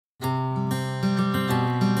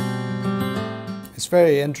It's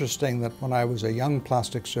very interesting that when I was a young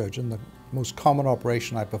plastic surgeon, the most common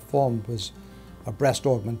operation I performed was a breast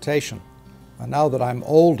augmentation. And now that I'm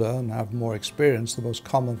older and have more experience, the most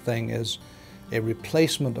common thing is a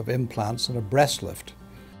replacement of implants and a breast lift.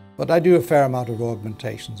 But I do a fair amount of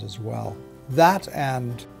augmentations as well. That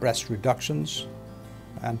and breast reductions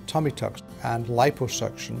and tummy tucks and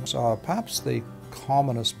liposuctions are perhaps the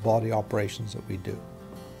commonest body operations that we do.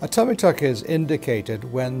 A tummy tuck is indicated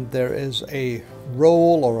when there is a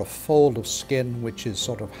roll or a fold of skin which is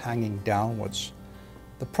sort of hanging downwards.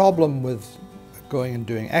 The problem with going and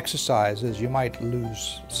doing exercise is you might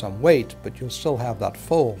lose some weight, but you'll still have that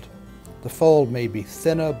fold. The fold may be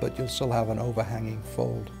thinner, but you'll still have an overhanging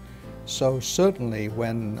fold. So certainly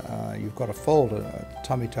when you've got a fold, a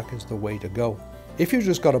tummy tuck is the way to go. If you've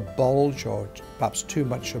just got a bulge or perhaps too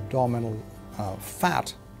much abdominal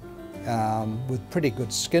fat, with pretty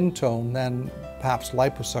good skin tone, then perhaps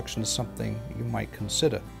liposuction is something you might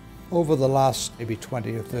consider. Over the last maybe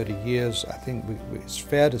 20 or 30 years, I think it's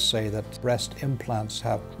fair to say that breast implants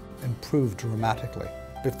have improved dramatically.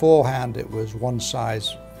 Beforehand, it was one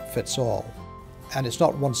size fits all. And it's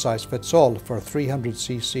not one size fits all. For a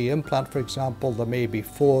 300cc implant, for example, there may be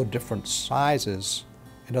 4 different sizes.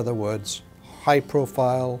 In other words, high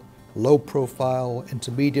profile, low profile,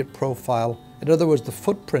 intermediate profile. In other words, the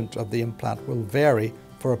footprint of the implant will vary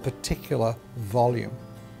for a particular volume.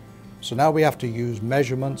 So now we have to use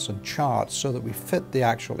measurements and charts so that we fit the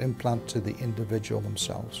actual implant to the individual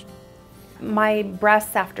themselves. My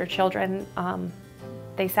breasts after children,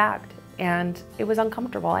 they sagged and it was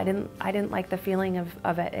uncomfortable. I didn't like the feeling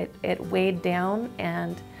of it. It weighed down,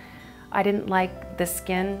 and I didn't like the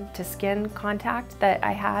skin to skin contact that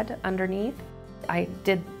I had underneath. I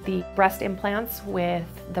did the breast implants with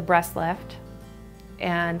the breast lift,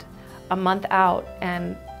 and a month out,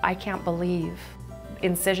 and I can't believe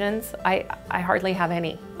incisions. I hardly have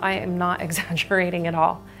any. I am not exaggerating at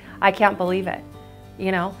all. I can't believe it.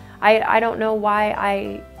 You know, I don't know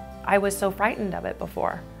why I was so frightened of it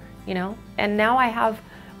before, you know, and now I have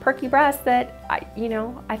perky breasts that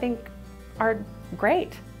I think are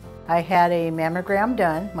great. I had a mammogram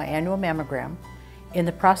done, my annual mammogram. In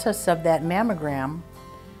the process of that mammogram,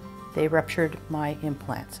 they ruptured my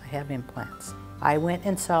implants. I have implants. I went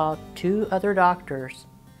and saw 2 other doctors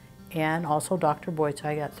and also Dr. Boyd, so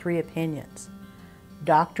I got 3 opinions.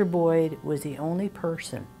 Dr. Boyd was the only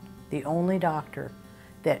person, the only doctor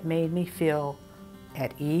that made me feel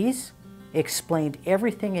at ease, explained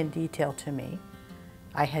everything in detail to me.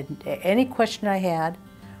 Any question I had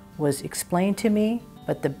was explained to me,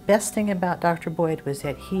 but the best thing about Dr. Boyd was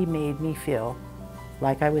that he made me feel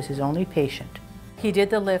like I was his only patient. He did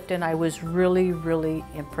the lift, and I was really, really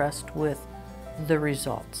impressed with the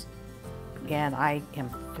results. And I am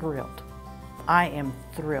thrilled. I am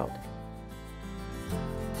thrilled.